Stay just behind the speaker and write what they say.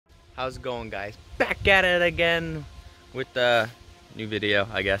How's it going, guys? Back at it again with the new video,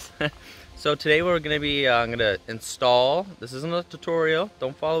 I guess. So today we're gonna be, I'm gonna install, this isn't a tutorial,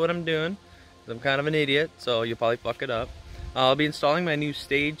 don't follow what I'm doing, 'cause I'm kind of an idiot, so you'll probably fuck it up. I'll be installing my new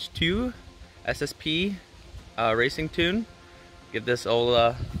Stage 2 SSP racing tune. Give this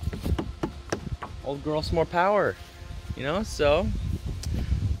old girl some more power, you know, so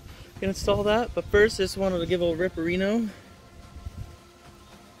gonna install that. But first, just wanted to give a ripperino.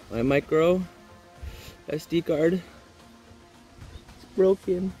 My micro SD card, it's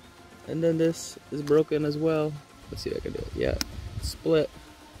broken, and then this is broken as well. Let's see if I can do it. Yeah, split.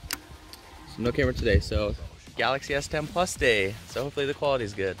 So no camera today, so Galaxy S10 Plus day, so hopefully the quality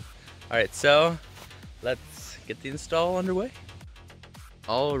is good. Alright, so let's get the install underway.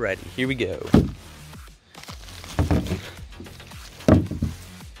 Alrighty, here we go.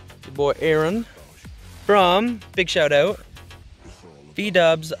 Your boy Aaron from, big shout out,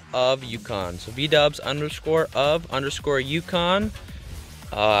 VDubs of Yukon. So VDubs _of Yukon.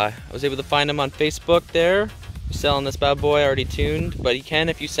 I was able to find him on Facebook there. He's selling this bad boy already tuned, but he can,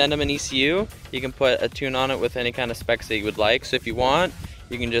 if you send him an ECU, you can put a tune on it with any kind of specs that you would like. So if you want,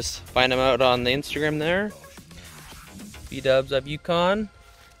 you can just find him out on the Instagram there. VDubs of Yukon.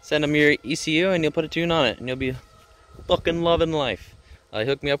 Send him your ECU and you'll put a tune on it and you'll be fucking loving life. He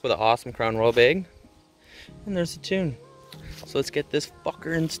hooked me up with an awesome Crown Royal bag. And there's the tune. So let's get this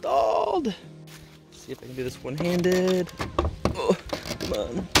fucker installed. Let's see if I can do this one-handed. Oh, come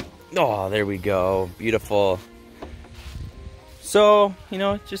on. Oh, there we go. Beautiful. So, you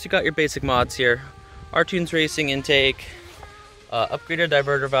know, just you got your basic mods here. R-Tunes Racing intake. Upgraded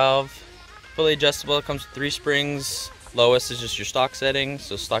diverter valve. Fully adjustable. It comes with 3 springs. Lowest is just your stock setting,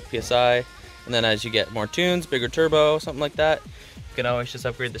 so stock PSI. And then as you get more tunes, bigger turbo, something like that, you can always just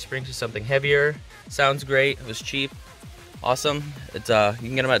upgrade the springs to something heavier. Sounds great. It was cheap. Awesome. It's you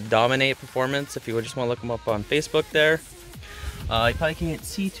can get them at Dominate Performance if you just want to look them up on Facebook there. You probably can't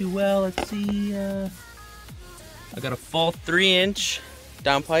see too well. Let's see. I got a full 3-inch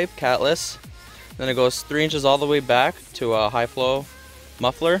downpipe catless. Then it goes 3 inches all the way back to a high flow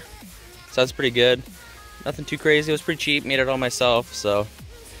muffler. Sounds pretty good. Nothing too crazy. It was pretty cheap. Made it all myself. So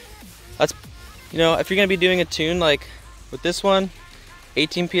that's, you know, if you're gonna be doing a tune like with this one,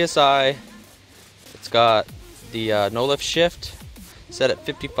 18 PSI. It's got the no lift shift set at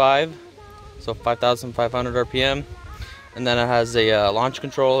 55, so 5,500 RPM, and then it has a launch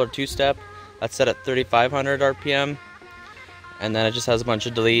control or 2-step that's set at 3,500 RPM, and then it just has a bunch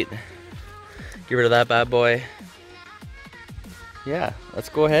of delete. Get rid of that bad boy. Yeah, let's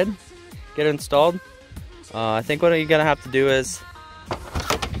go ahead, get it installed. I think what you're gonna have to do is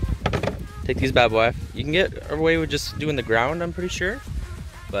take these bad boy. You can get away with just doing the ground, I'm pretty sure,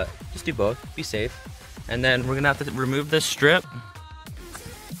 but just do both. Be safe. And then we're gonna have to remove this strip.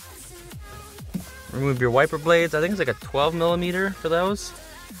 Remove your wiper blades. I think it's like a 12mm for those.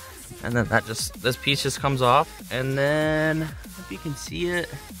 And then that this piece just comes off. And then, if you can see it,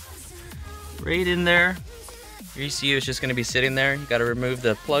 right in there, your ECU is just gonna be sitting there. You gotta remove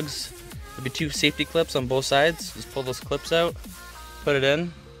the plugs. There'll be 2 safety clips on both sides. Just pull those clips out, put it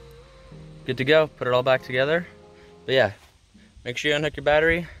in. Good to go. Put it all back together. But yeah, make sure you unhook your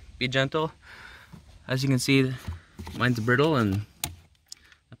battery. Be gentle. As you can see, mine's brittle and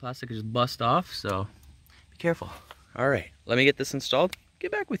the plastic is just bust off, so be careful. Alright, let me get this installed,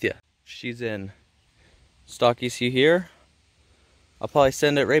 get back with you. She's in stock ECU here. I'll probably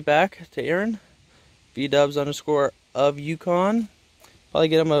send it right back to Aaron. VDubs _of Yukon. Probably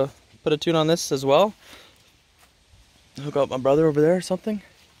get him put a tune on this as well. Hook up my brother over there or something.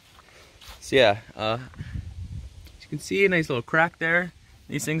 So yeah, as you can see, a nice little crack there.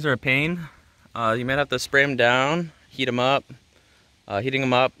 These things are a pain. You might have to spray them down, heat them up. Heating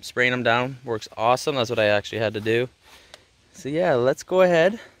them up, spraying them down works awesome. That's what I actually had to do. So yeah, let's go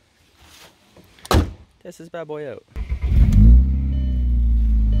ahead, test this bad boy out.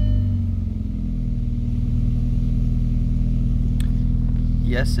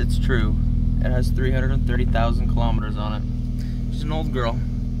 Yes, it's true. It has 330,000 kilometers on it. She's an old girl.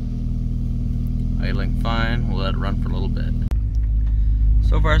 Idling fine. We'll let it run for a little bit.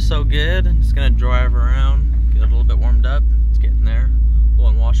 So far so good. I'm just gonna drive around, get it a little bit warmed up. It's getting there. Low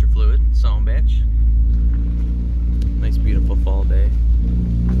on washer fluid, son bitch. Nice beautiful fall day.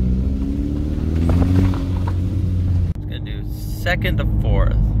 Just gonna do 2nd to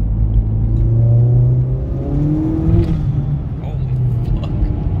 4th. Holy fuck.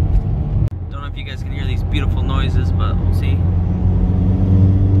 Don't know if you guys can hear these beautiful noises, but we'll see.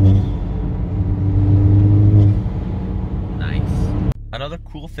 Another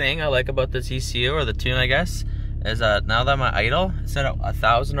cool thing I like about this ECU, or the tune I guess, is now that my idle is set at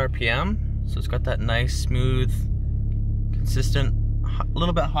 1,000 RPM, so it's got that nice, smooth, consistent, a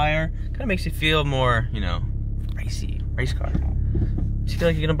little bit higher. Kind of makes you feel more, you know, race car. You feel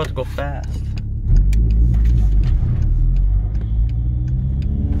like you're about to go fast.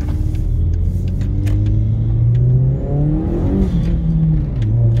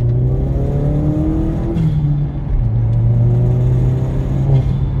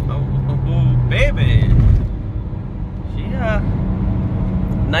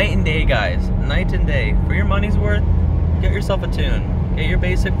 Night and day, guys. Night and day. For your money's worth, get yourself a tune. Get your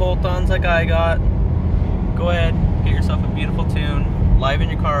basic bolt-ons like I got. Go ahead, get yourself a beautiful tune. Liven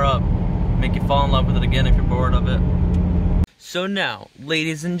your car up. Make you fall in love with it again if you're bored of it. So now,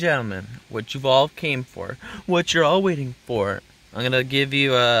 ladies and gentlemen, what you've all came for, what you're all waiting for, I'm gonna give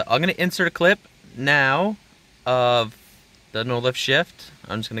you I'm gonna insert a clip now of the no lift shift.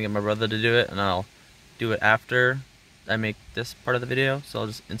 I'm just gonna get my brother to do it, and I'll do it after I make this part of the video, so I'll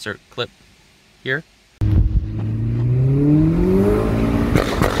just insert clip here.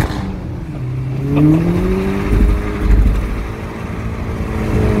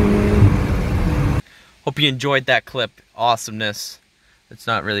 Hope you enjoyed that clip. Awesomeness. It's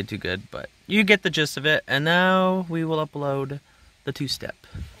not really too good, but you get the gist of it. And now we will upload the two-step.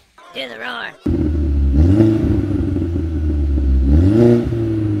 Do the roar.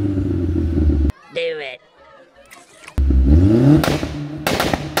 Do it.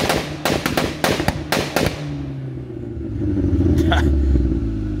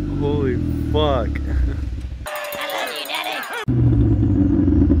 Holy fuck. I love you, Daddy.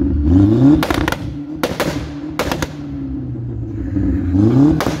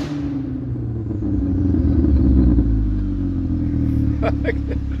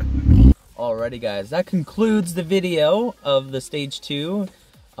 Alrighty guys, that concludes the video of the Stage 2.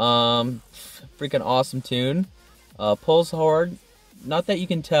 Freaking awesome tune. Pulls hard. Not that you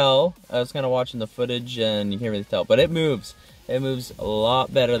can tell. I was kind of watching the footage and you can't really tell, but it moves. It moves a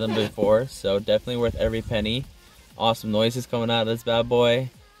lot better than before, so definitely worth every penny. Awesome noises coming out of this bad boy. A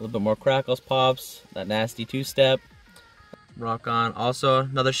little bit more crackles, pops, that nasty two-step. Rock on. Also,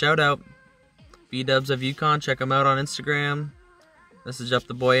 another shout out. B-Dubs of Yukon, check them out on Instagram. Message up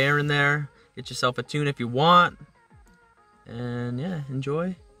the boy Aaron there. Get yourself a tune if you want. And yeah,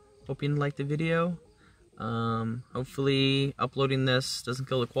 enjoy. Hope you liked the video. Hopefully uploading this doesn't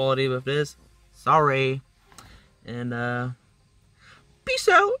kill the quality, but if it is, sorry. And peace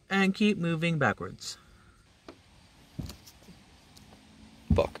out and keep moving backwards.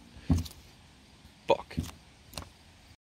 Fuck.